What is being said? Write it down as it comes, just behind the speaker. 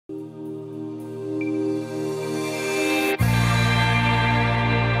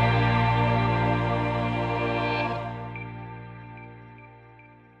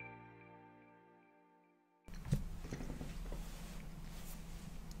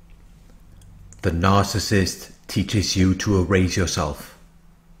The narcissist teaches you to erase yourself.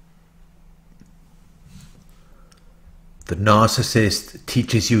 The narcissist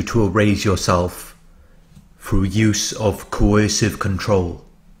teaches you to erase yourself through use of coercive control.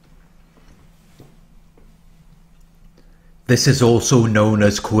 This is also known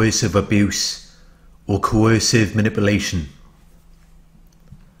as coercive abuse or coercive manipulation.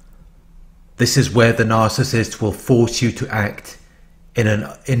 This is where the narcissist will force you to act in an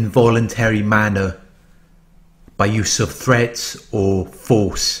involuntary manner by use of threats or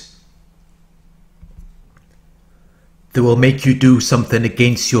force. They will make you do something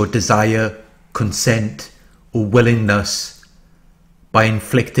against your desire, consent, or willingness by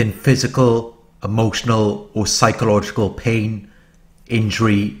inflicting physical, emotional, or psychological pain,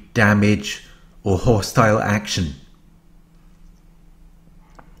 injury, damage, or hostile action.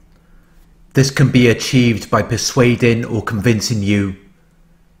 This can be achieved by persuading or convincing you,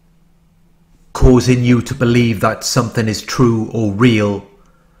 causing you to believe that something is true or real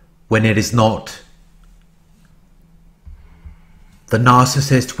when it is not. The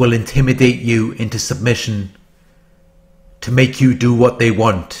narcissist will intimidate you into submission to make you do what they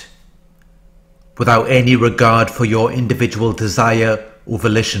want, without any regard for your individual desire or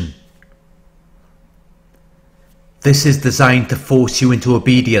volition. This is designed to force you into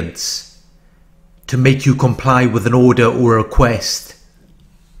obedience, to make you comply with an order or a request.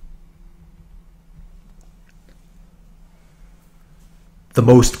 The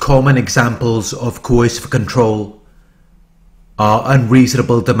most common examples of coercive control are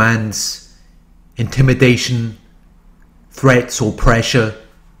unreasonable demands, intimidation, threats or pressure,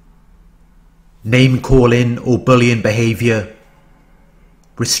 name-calling or bullying behavior,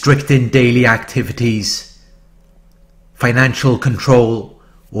 restricting daily activities, financial control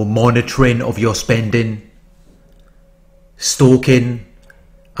or monitoring of your spending, stalking,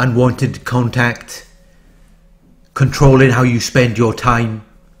 unwanted contact, controlling how you spend your time,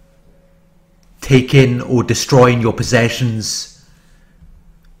 taking or destroying your possessions,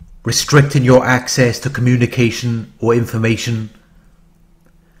 restricting your access to communication or information,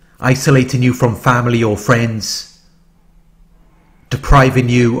 isolating you from family or friends, depriving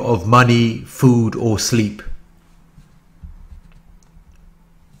you of money, food, or sleep.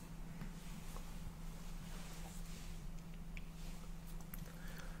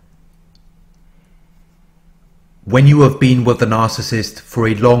 When you have been with the narcissist for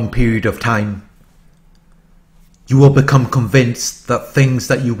a long period of time, you will become convinced that things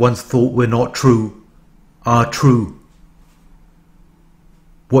that you once thought were not true are true.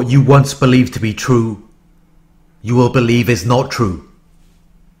 What you once believed to be true, you will believe is not true.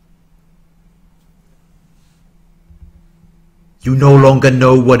 You no longer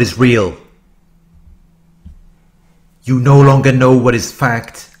know what is real. You no longer know what is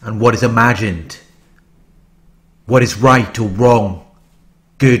fact and what is imagined, what is right or wrong,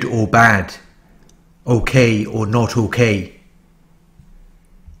 good or bad, okay or not okay.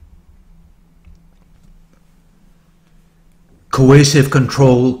 Coercive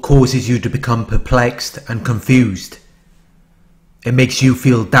control causes you to become perplexed and confused. It makes you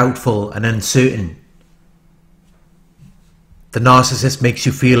feel doubtful and uncertain. The narcissist makes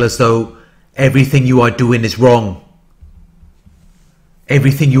you feel as though everything you are doing is wrong.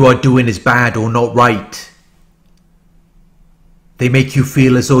 Everything you are doing is bad or not right. They make you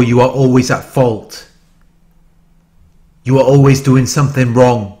feel as though you are always at fault. You are always doing something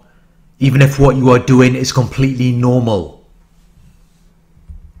wrong, even if what you are doing is completely normal.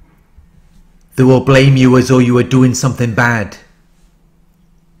 They will blame you as though you are doing something bad.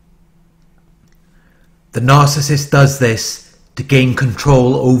 The narcissist does this to gain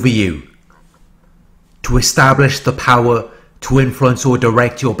control over you, to establish the power to influence or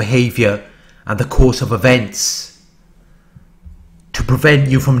direct your behavior and the course of events, to prevent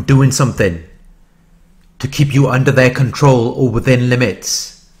you from doing something, to keep you under their control or within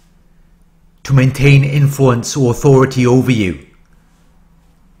limits, to maintain influence or authority over you.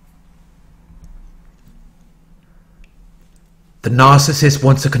 The narcissist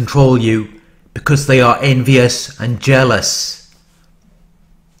wants to control you because they are envious and jealous.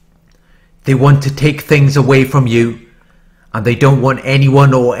 They want to take things away from you, and they don't want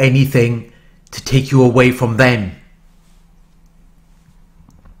anyone or anything to take you away from them.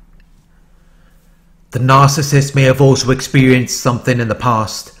 The narcissist may have also experienced something in the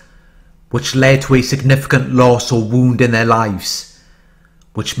past which led to a significant loss or wound in their lives,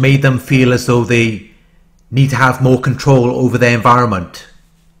 which made them feel as though they need to have more control over their environment.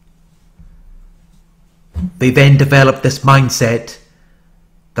 They then develop this mindset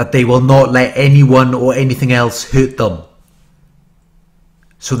that they will not let anyone or anything else hurt them,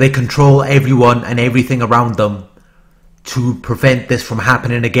 so they control everyone and everything around them to prevent this from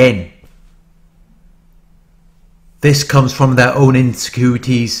happening again. This comes from their own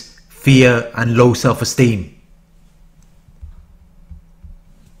insecurities, fear, and low self-esteem.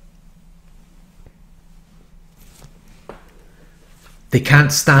 They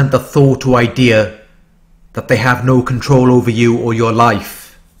can't stand the thought or idea that they have no control over you or your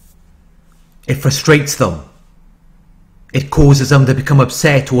life. It frustrates them. It causes them to become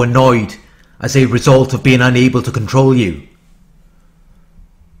upset or annoyed as a result of being unable to control you.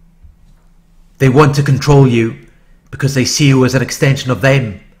 They want to control you because they see you as an extension of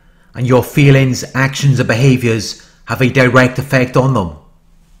them, and your feelings, actions, and behaviours have a direct effect on them.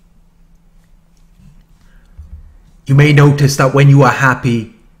 You may notice that when you are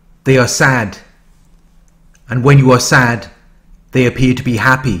happy, they are sad, and when you are sad, they appear to be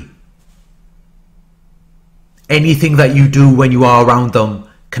happy. Anything that you do when you are around them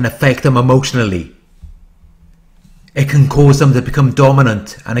can affect them emotionally. It can cause them to become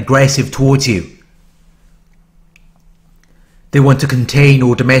dominant and aggressive towards you. They want to contain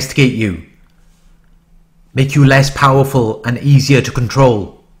or domesticate you, make you less powerful and easier to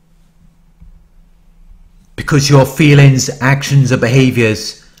control. Because your feelings, actions, and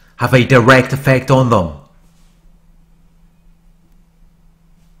behaviours have a direct effect on them.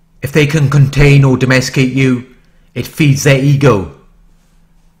 If they can contain or domesticate you, it feeds their ego.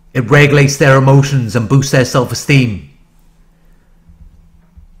 It regulates their emotions and boosts their self-esteem.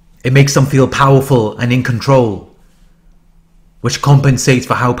 It makes them feel powerful and in control, which compensates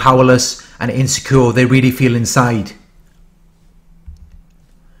for how powerless and insecure they really feel inside.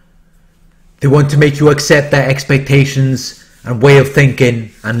 They want to make you accept their expectations and way of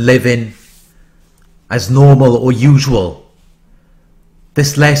thinking and living as normal or usual.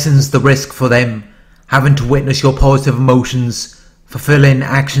 This lessens the risk for them having to witness your positive emotions, fulfilling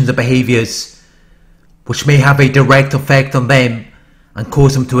actions and behaviours, which may have a direct effect on them and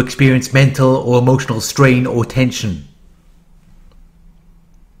cause them to experience mental or emotional strain or tension.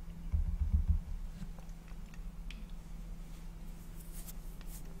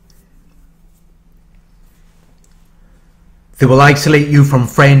 They will isolate you from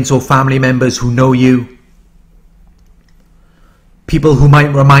friends or family members who know you. People who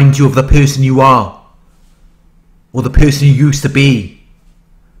might remind you of the person you are, or the person you used to be,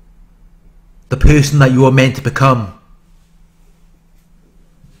 the person that you are meant to become.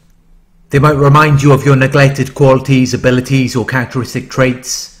 They might remind you of your neglected qualities, abilities, or characteristic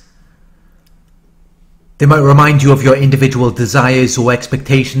traits. They might remind you of your individual desires or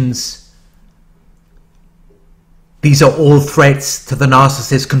expectations. These are all threats to the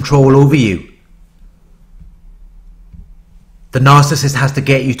narcissist's control over you. The narcissist has to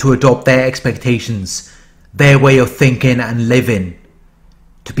get you to adopt their expectations, their way of thinking and living,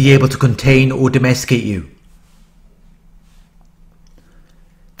 to be able to contain or domesticate you.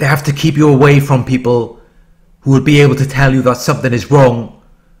 They have to keep you away from people who will be able to tell you that something is wrong,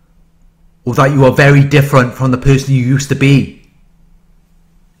 or that you are very different from the person you used to be.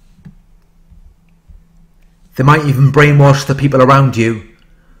 They might even brainwash the people around you,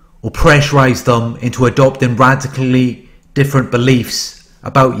 or pressurize them into adopting radically different beliefs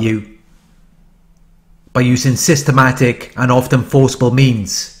about you by using systematic and often forcible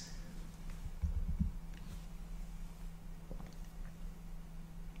means.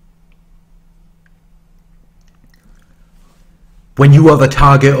 When you are the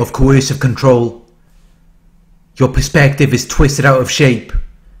target of coercive control, your perspective is twisted out of shape,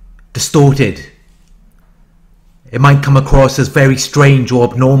 distorted. It might come across as very strange or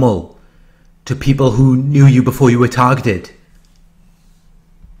abnormal to people who knew you before you were targeted.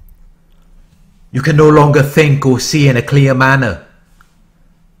 You can no longer think or see in a clear manner.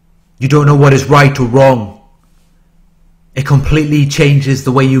 You don't know what is right or wrong. It completely changes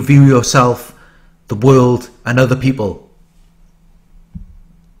the way you view yourself, the world, and other people.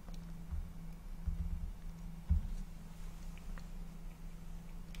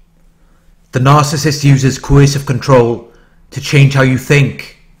 The narcissist uses coercive control to change how you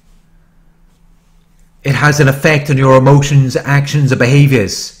think. It has an effect on your emotions, actions, and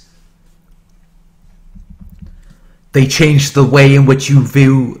behaviours. They change the way in which you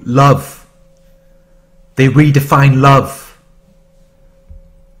view love. They redefine love.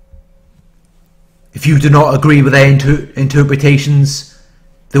 If you do not agree with their interpretations,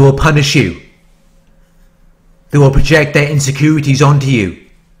 they will punish you. They will project their insecurities onto you,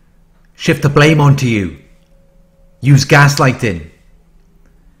 shift the blame onto you, use gaslighting,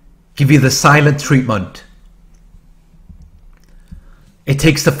 give you the silent treatment. It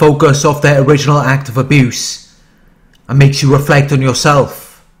takes the focus off their original act of abuse and makes you reflect on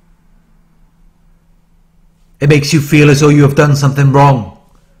yourself. It makes you feel as though you have done something wrong,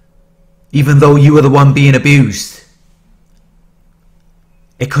 even though you are the one being abused.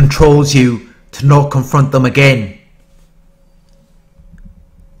 It controls you to not confront them again.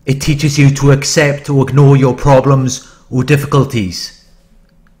 It teaches you to accept or ignore your problems or difficulties.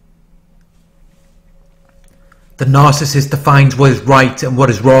 The narcissist defines what is right and what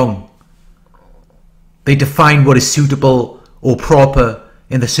is wrong. They define what is suitable or proper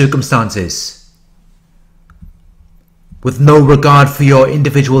in the circumstances, with no regard for your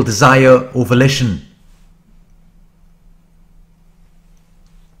individual desire or volition.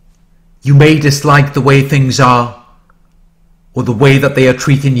 You may dislike the way things are, or the way that they are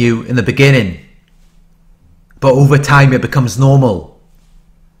treating you in the beginning, but over time it becomes normal.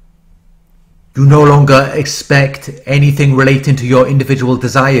 You no longer expect anything relating to your individual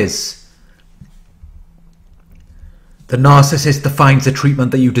desires. The narcissist defines the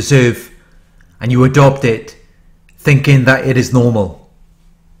treatment that you deserve, and you adopt it, thinking that it is normal.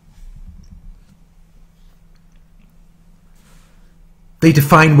 They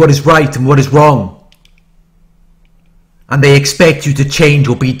define what is right and what is wrong, and they expect you to change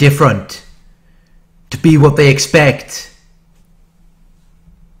or be different, to be what they expect.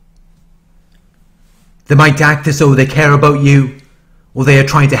 They might act as though they care about you, or they are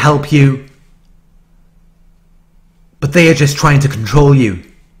trying to help you, but they are just trying to control you,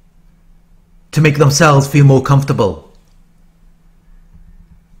 to make themselves feel more comfortable.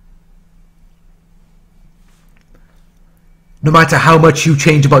 No matter how much you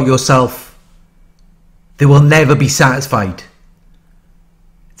change about yourself, they will never be satisfied.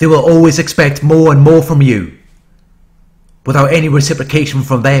 They will always expect more and more from you, without any reciprocation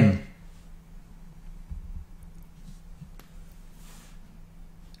from them.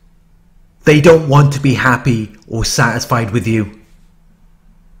 They don't want to be happy or satisfied with you.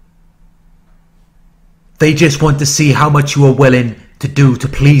 They just want to see how much you are willing to do to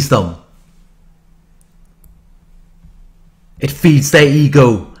please them. It feeds their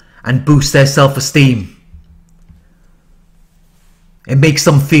ego and boosts their self-esteem. It makes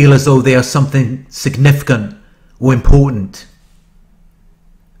them feel as though they are something significant or important,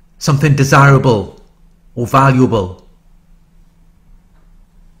 something desirable or valuable.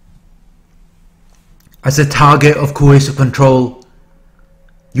 As a target of coercive control,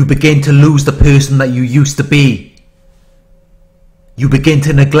 you begin to lose the person that you used to be. You begin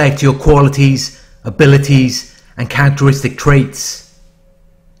to neglect your qualities, abilities, and characteristic traits.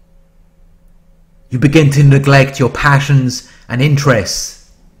 You begin to neglect your passions and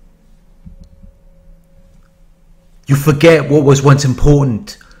interests. You forget what was once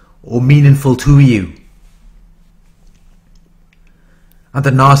important or meaningful to you. And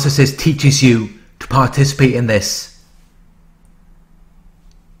the narcissist teaches you to participate in this.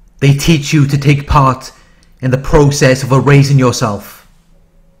 They teach you to take part in the process of erasing yourself.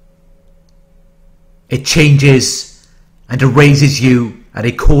 It changes and erases you at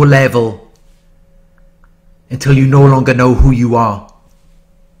a core level until you no longer know who you are.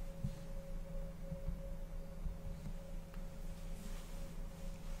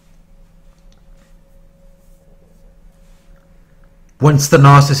 Once the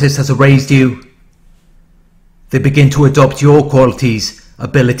narcissist has erased you, they begin to adopt your qualities,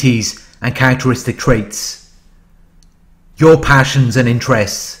 abilities, and characteristic traits, your passions and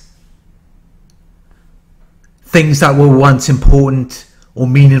interests, things that were once important or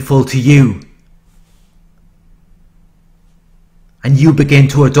meaningful to you, and you begin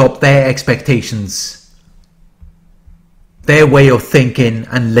to adopt their expectations, their way of thinking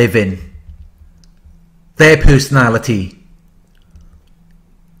and living, their personality,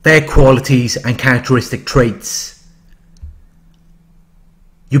 their qualities and characteristic traits.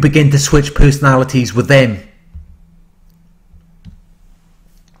 You begin to switch personalities with them.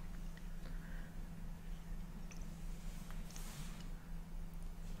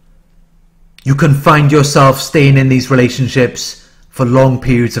 You can find yourself staying in these relationships for long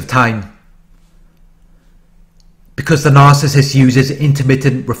periods of time, because the narcissist uses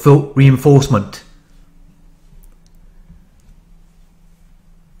intermittent reinforcement.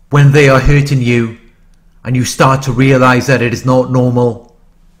 When they are hurting you and you start to realize that it is not normal,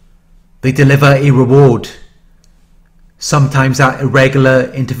 they deliver a reward, sometimes at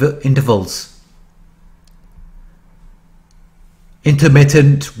irregular intervals.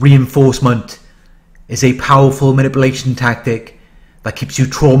 Intermittent reinforcement is a powerful manipulation tactic that keeps you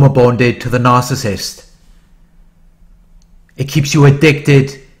trauma bonded to the narcissist. It keeps you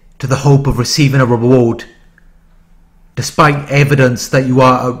addicted to the hope of receiving a reward, despite evidence that you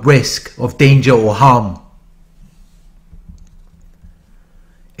are at risk of danger or harm.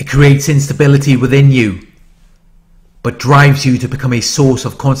 It creates instability within you, but drives you to become a source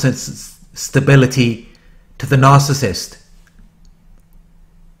of constant stability to the narcissist.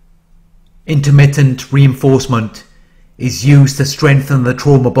 Intermittent reinforcement is used to strengthen the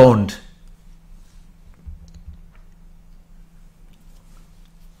trauma bond.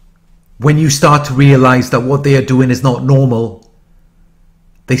 When you start to realize that what they are doing is not normal,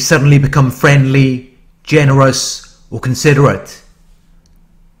 they suddenly become friendly, generous, or considerate.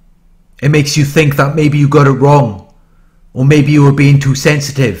 It makes you think that maybe you got it wrong, or maybe you were being too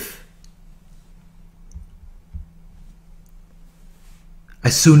sensitive.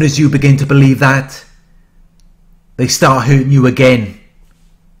 As soon as you begin to believe that, they start hurting you again.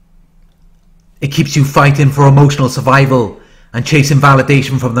 It keeps you fighting for emotional survival and chasing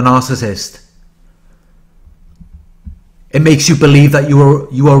validation from the narcissist. It makes you believe that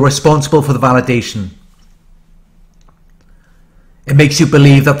you are responsible for the validation. It makes you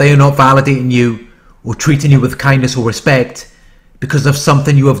believe that they are not validating you or treating you with kindness or respect because of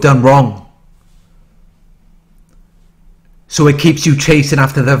something you have done wrong. So it keeps you chasing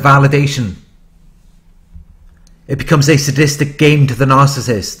after their validation. It becomes a sadistic game to the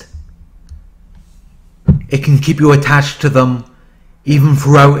narcissist. It can keep you attached to them even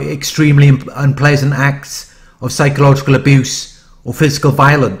throughout extremely unpleasant acts of psychological abuse or physical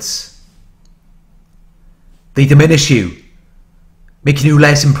violence. They diminish you, making you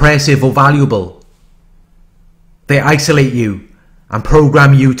less impressive or valuable. They isolate you and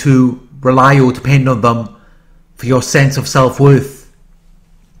program you to rely or depend on them for your sense of self-worth.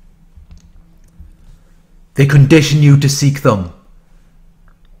 They condition you to seek them,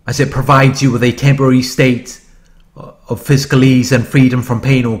 as it provides you with a temporary state of physical ease and freedom from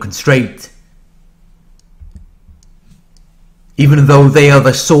pain or constraint. Even though they are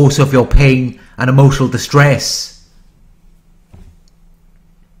the source of your pain and emotional distress.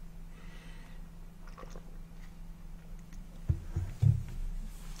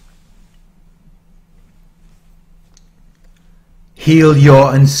 Heal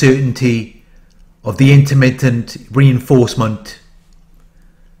your uncertainty of the intermittent reinforcement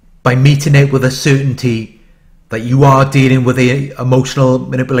by meeting it with a certainty that you are dealing with an emotional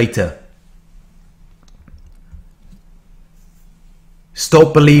manipulator.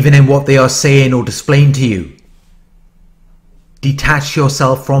 Stop believing in what they are saying or displaying to you. Detach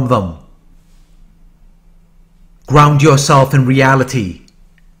yourself from them. Ground yourself in reality.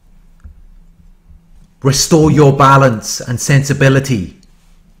 Restore your balance and sensibility.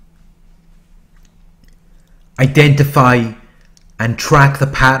 Identify and track the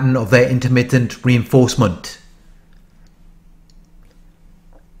pattern of their intermittent reinforcement.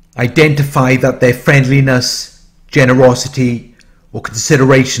 Identify that their friendliness, generosity, or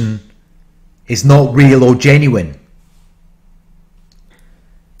consideration is not real or genuine.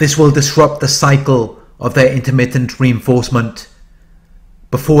 This will disrupt the cycle of their intermittent reinforcement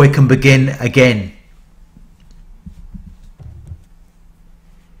before it can begin again.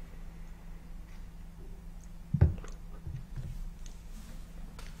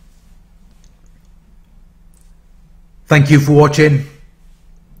 Thank you for watching.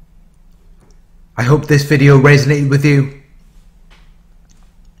 I hope this video resonated with you.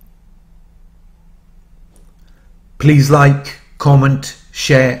 Please like, comment,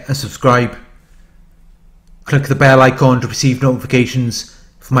 share and subscribe. Click the bell icon to receive notifications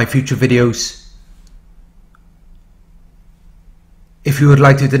for my future videos. If you would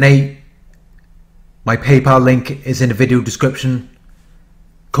like to donate, my PayPal link is in the video description.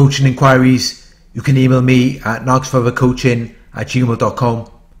 Coaching inquiries, you can email me at narcsurvivorcoaching@gmail.com.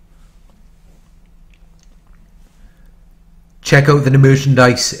 Check out the new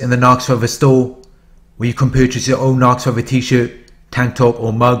merchandise in the Narc Survivor store, where you can purchase your own Narc Survivor t-shirt, tank top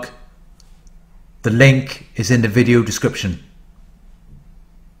or mug. The link is in the video description.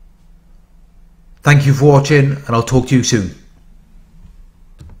 Thank you for watching, and I'll talk to you soon.